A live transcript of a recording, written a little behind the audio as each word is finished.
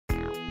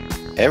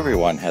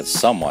Everyone has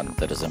someone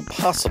that is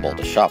impossible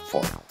to shop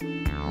for,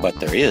 but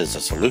there is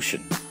a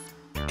solution.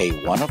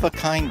 A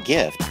one-of-a-kind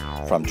gift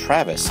from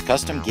Travis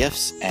Custom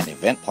Gifts and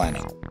Event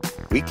Planning.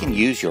 We can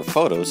use your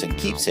photos and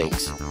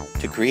keepsakes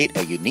to create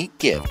a unique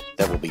gift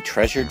that will be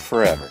treasured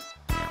forever.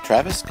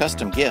 Travis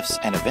Custom Gifts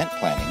and Event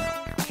Planning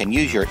can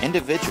use your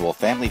individual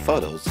family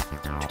photos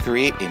to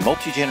create a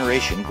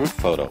multi-generation group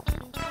photo.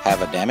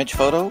 Have a damaged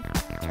photo?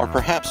 Or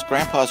perhaps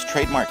Grandpa's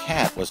trademark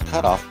hat was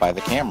cut off by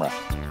the camera.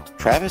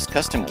 Travis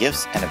Custom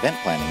Gifts and Event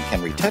Planning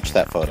can retouch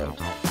that photo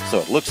so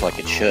it looks like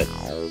it should.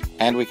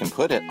 And we can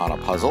put it on a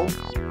puzzle,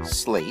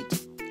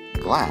 slate,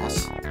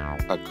 glass,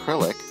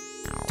 acrylic,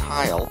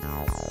 tile,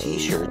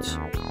 t-shirts,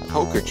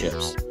 poker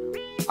chips,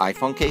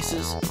 iPhone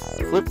cases,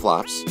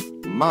 flip-flops,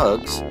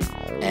 mugs,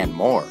 and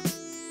more.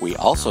 We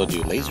also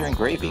do laser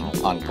engraving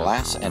on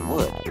glass and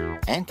wood,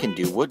 and can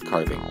do wood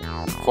carving.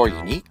 For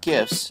unique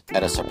gifts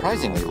at a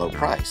surprisingly low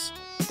price,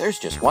 there's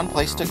just one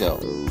place to go.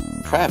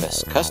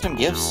 Travis Custom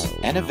Gifts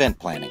and Event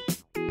Planning.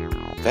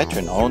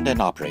 Veteran owned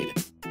and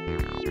operated.